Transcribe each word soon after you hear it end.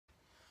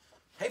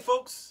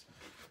folks,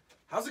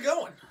 how's it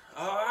going?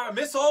 I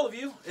miss all of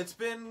you. It's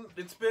been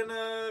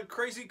a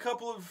crazy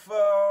couple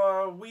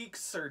of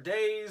weeks or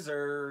days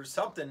or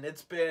something.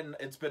 It's been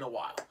a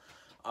while.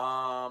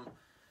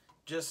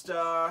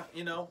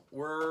 You know,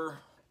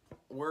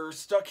 we're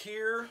stuck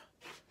here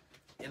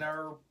in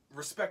our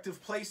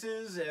respective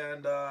places,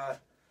 and I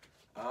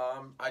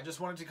just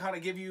wanted to kind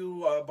of give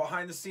you a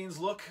behind the scenes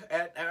look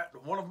at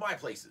one of my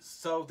places.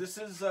 So this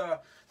is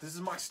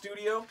my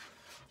studio.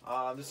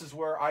 This is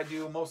where I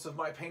do most of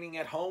my painting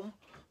at home.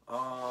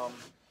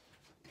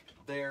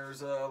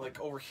 There's like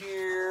over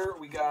here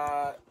we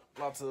got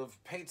lots of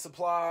paint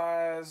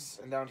supplies,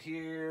 and down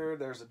here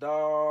there's a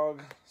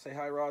dog. Say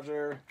hi,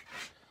 Roger.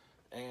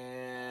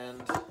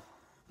 And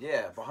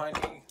yeah, behind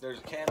me there's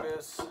a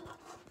canvas,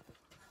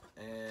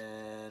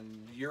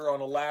 and you're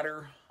on a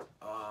ladder.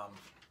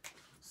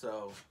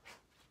 So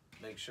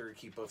make sure to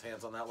keep both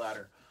hands on that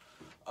ladder.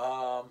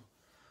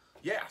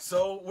 Yeah,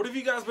 so what have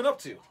you guys been up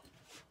to?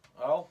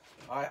 Well,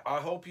 I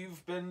hope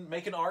you've been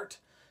making art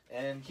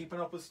and keeping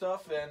up with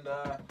stuff, and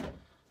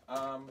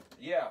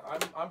yeah,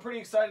 I'm pretty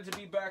excited to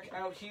be back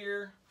out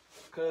here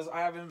because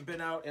I haven't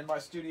been out in my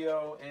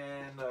studio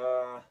in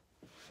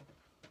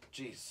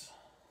geez,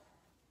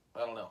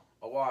 I don't know,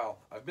 a while.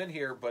 I've been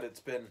here, but it's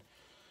been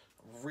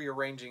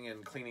rearranging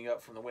and cleaning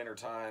up from the winter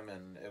time,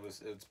 and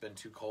it's been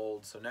too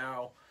cold. So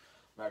now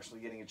I'm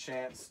actually getting a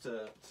chance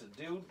to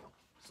do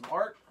some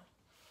art,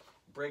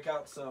 break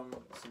out some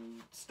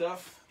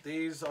stuff.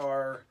 These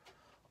are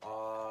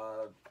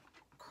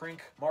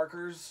crink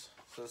markers.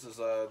 So this is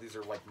these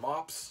are like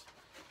mops.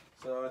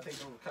 So I think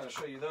I'll kind of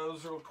show you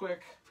those real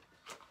quick.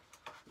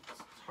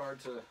 It's hard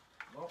to,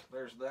 oh,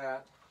 there's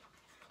that.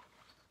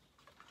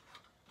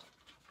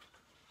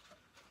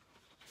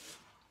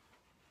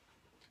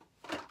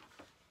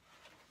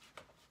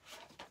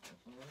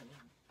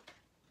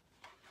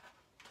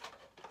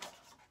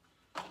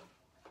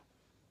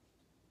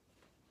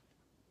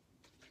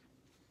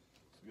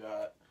 We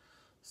got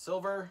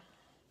silver,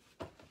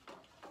 and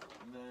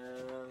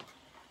then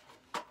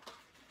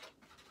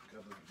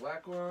got the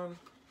black one.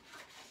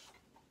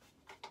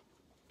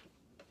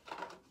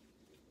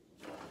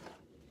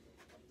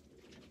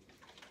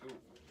 Ooh.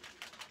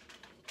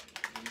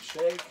 And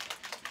shake.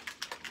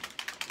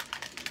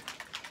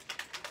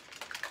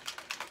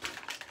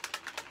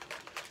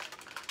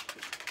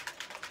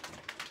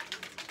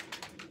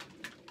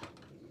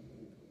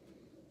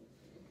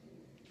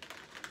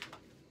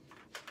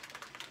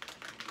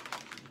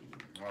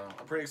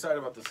 I'm pretty excited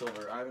about the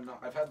silver.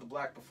 I've had the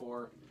black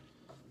before,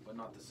 but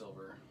not the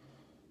silver.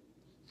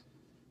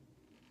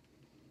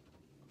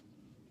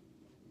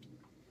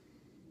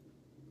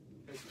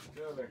 Hey,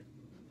 get over there.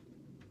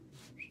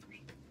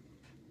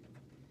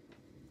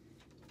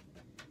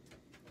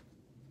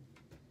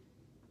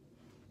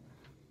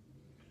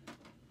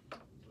 So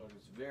I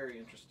was very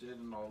interested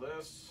in all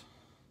this.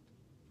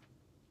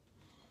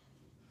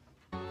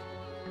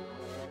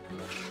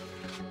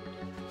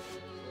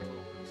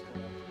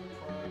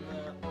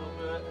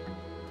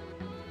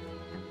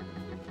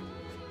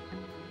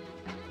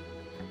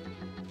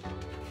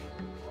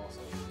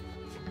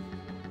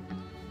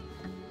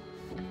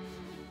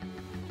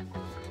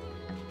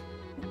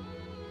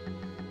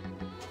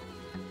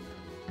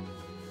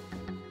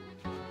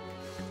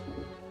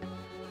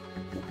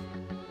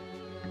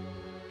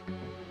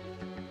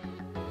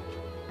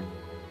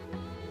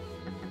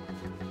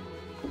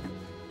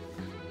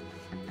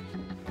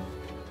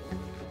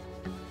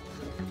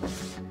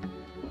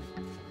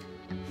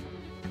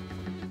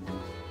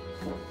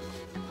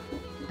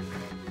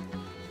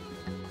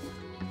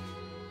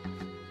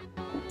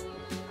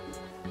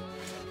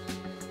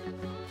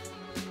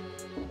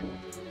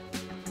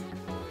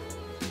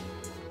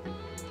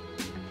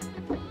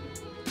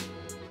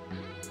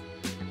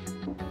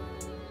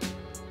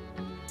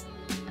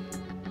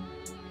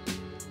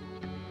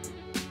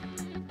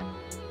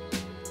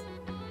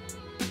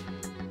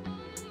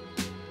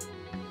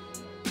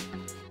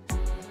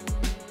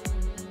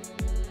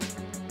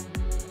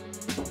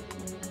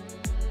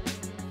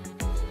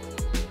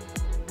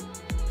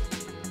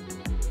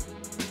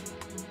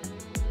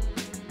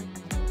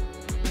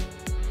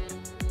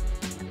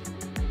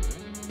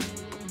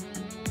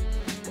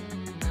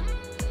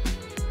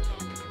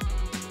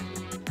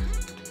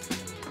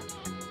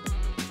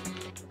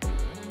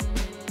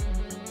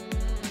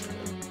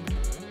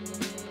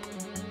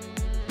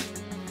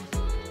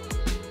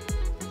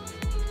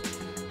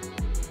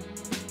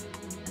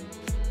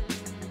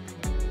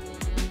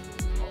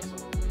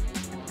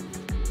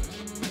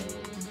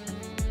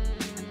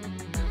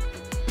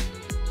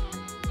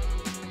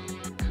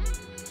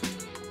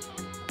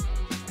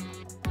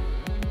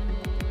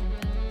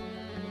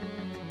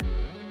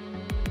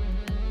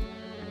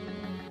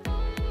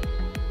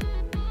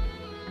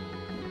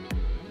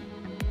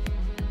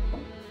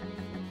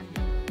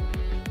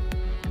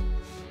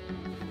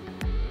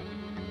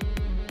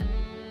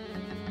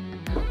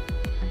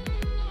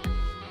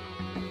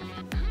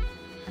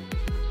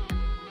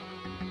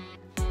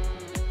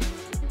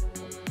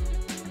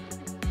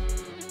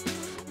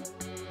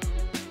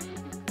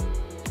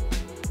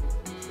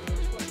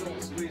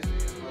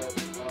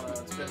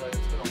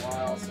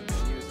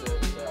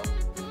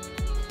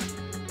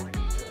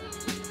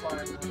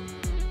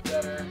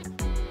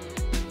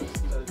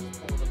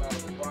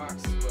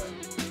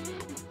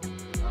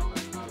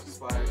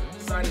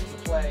 excited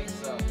to play.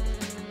 So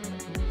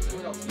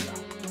what else we got?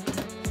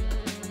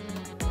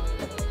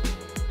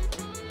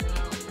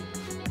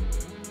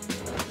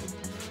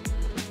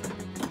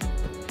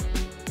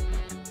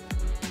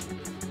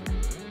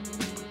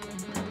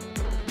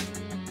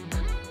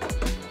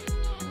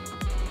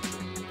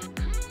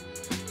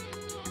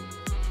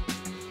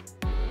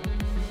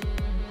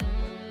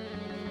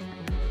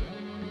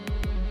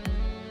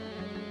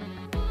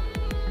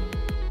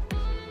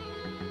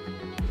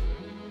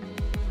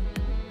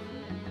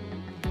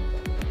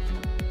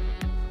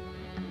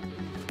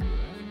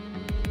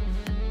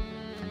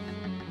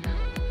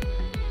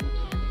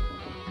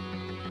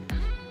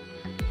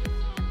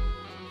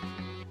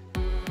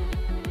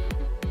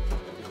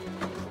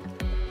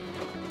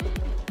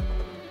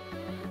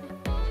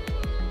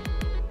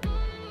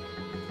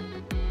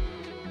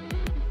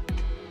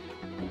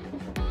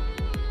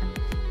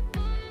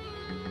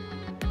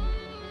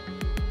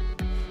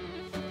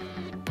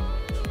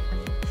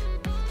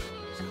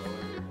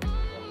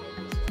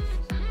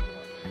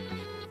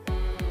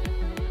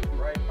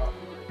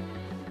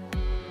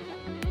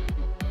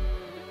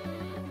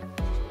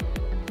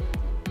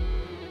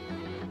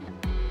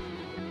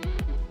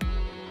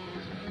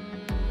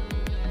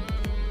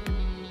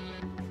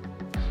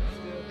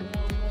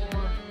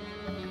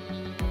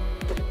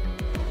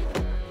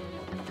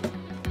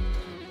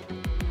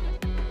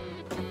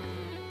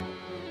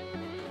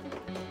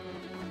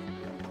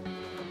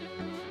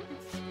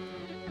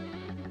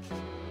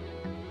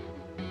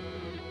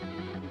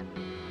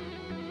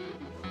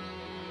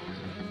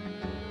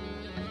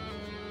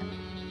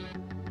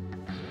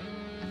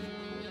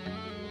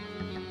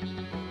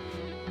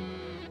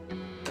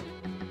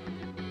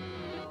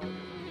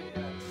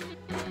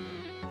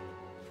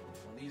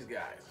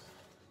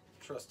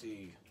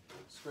 Trusty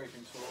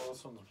scraping tool.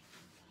 This one's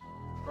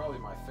probably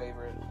my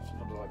favorite.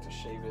 Sometimes I like to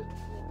shave it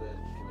a little bit,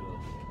 give it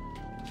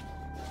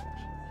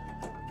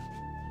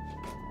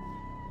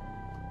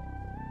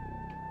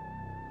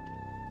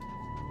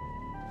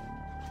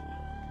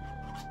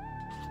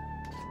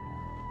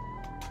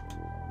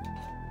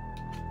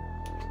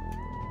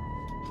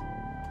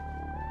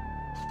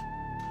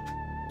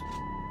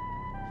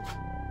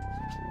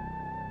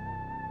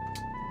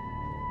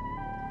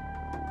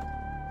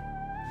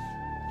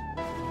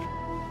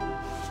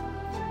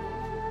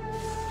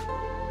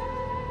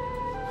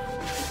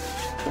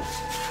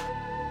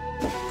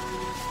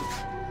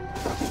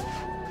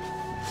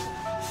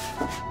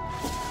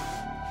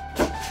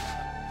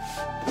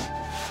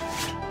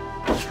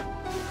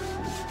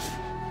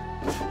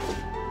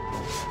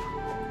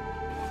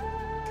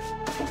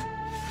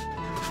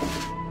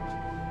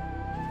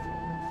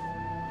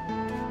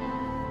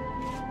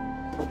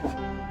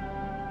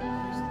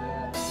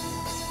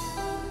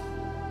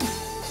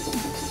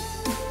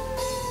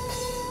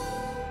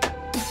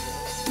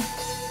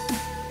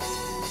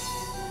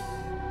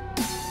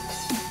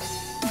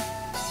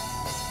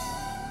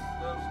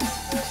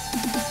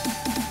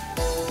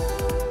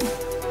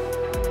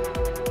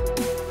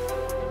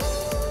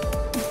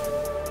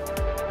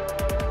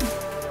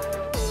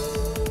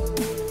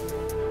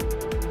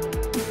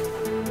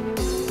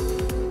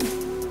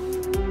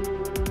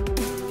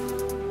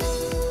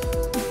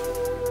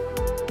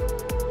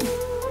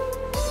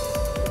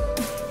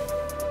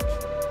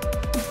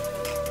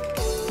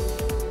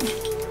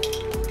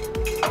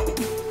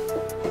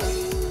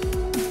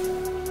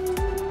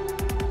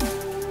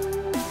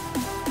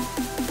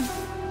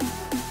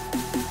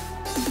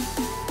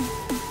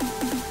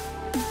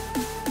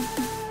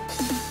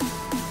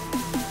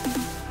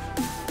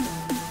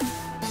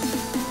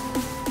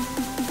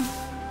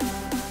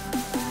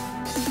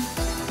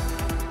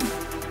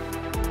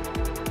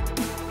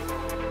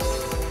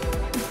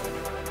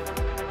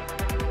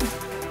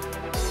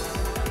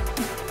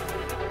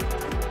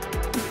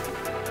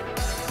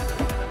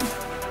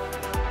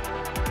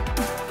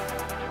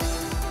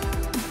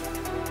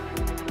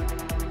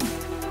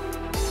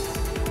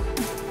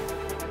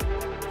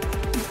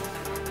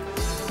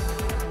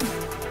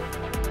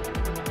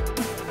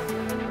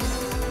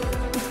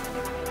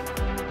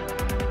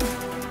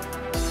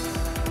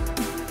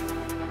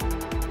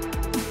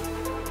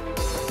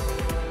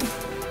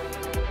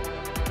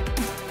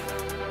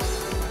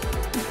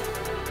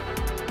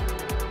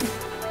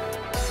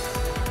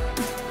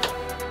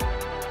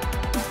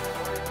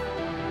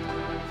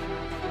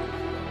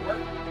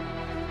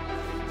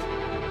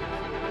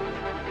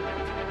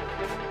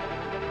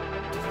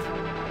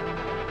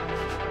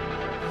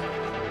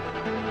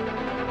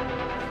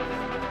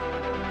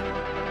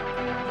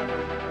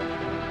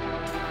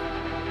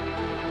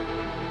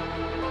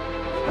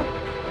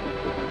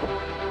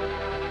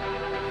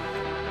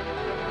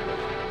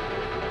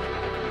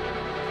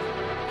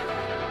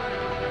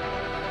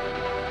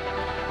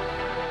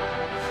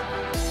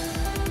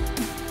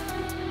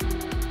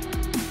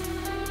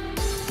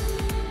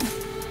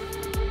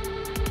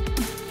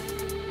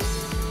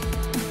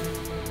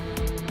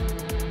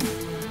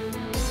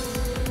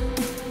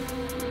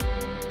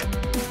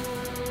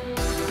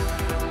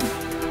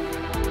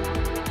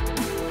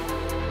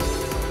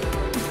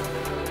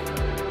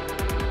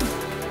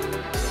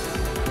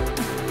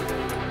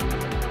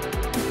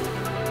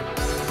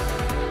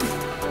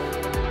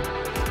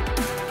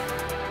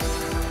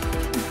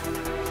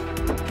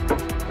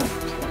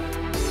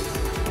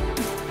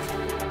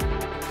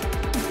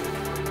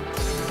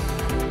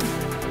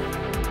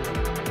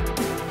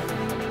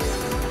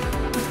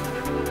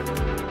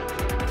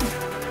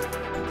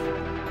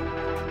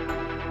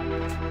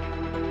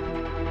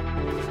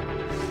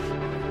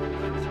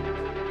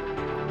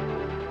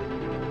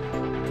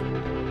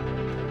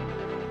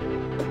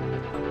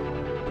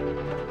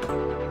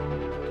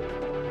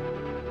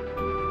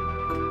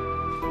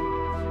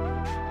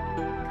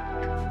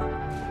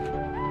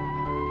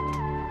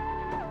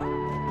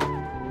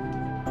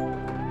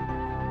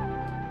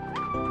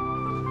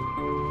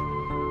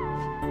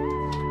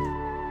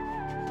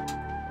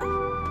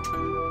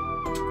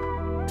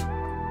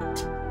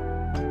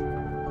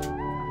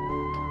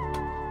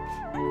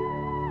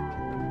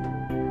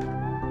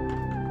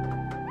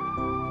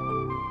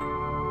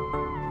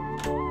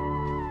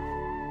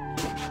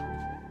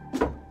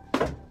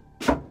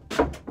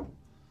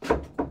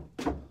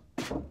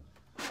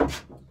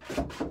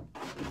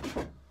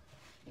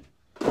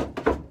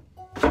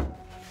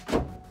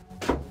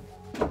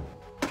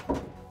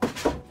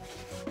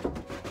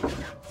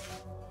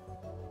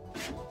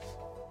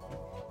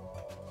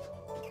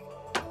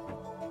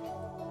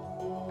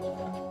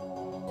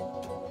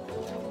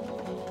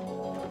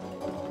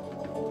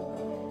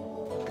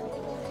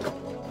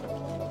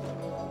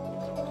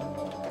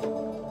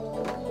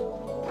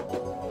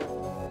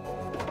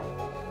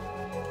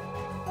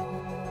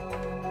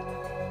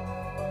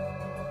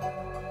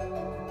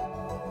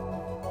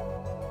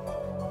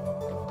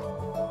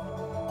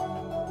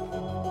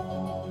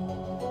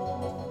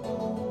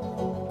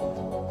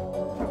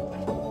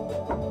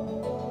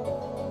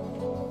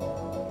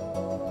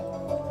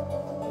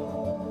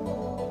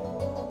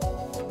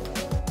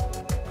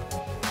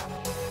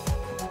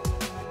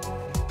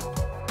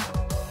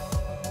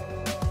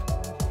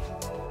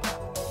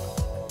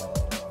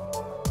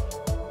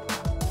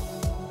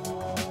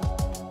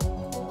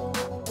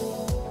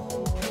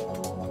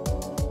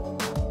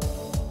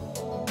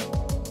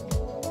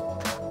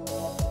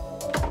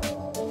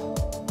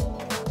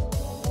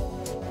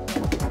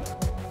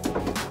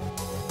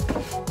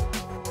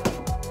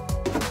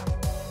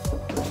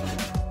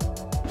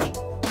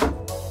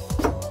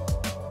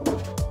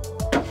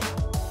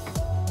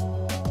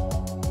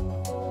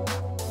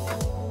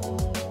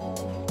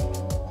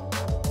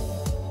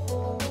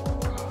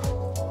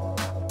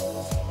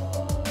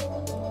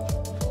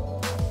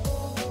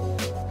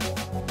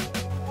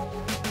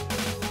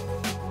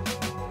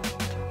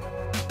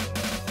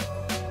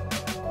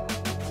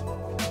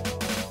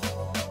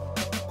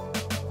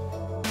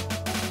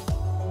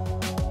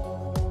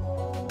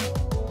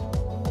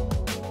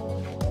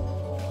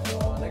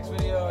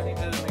I need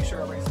to make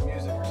sure I bring some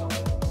music or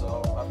something.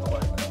 So I have to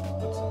like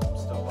put some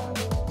stuff behind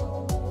it as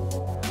well.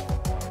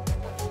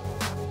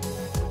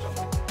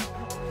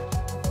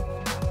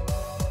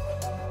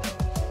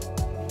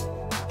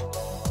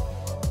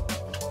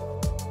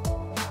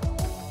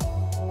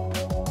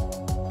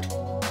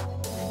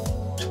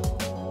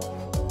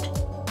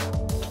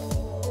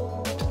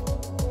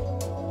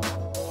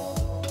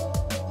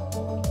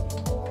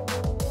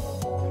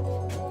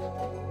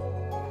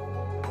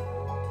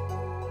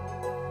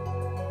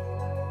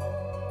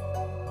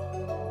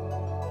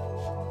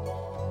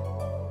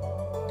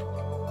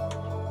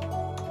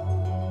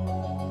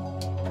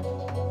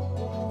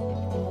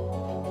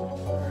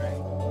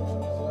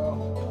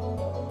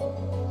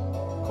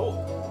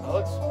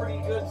 Looks pretty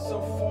good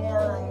so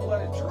far. I'm gonna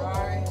let it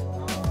dry.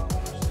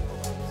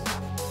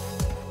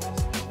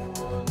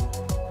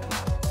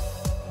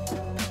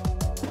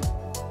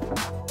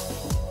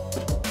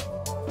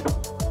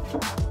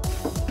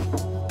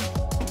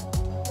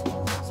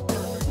 It's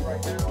perfect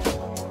right now.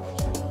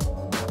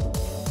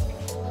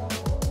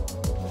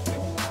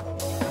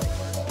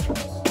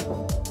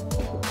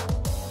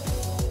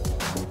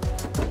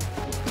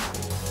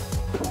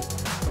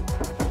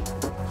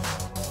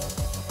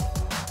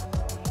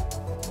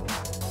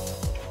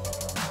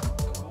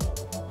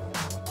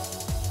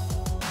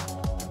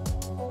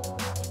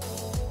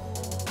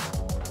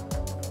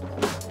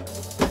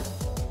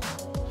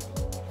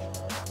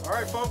 All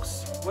right,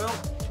 folks. Well,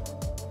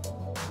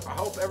 I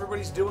hope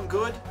everybody's doing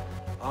good.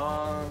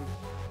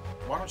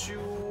 Why don't you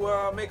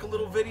make a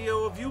little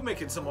video of you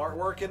making some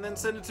artwork and then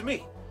send it to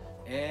me.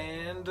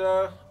 And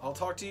I'll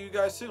talk to you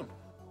guys soon.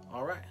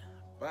 All right.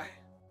 Bye.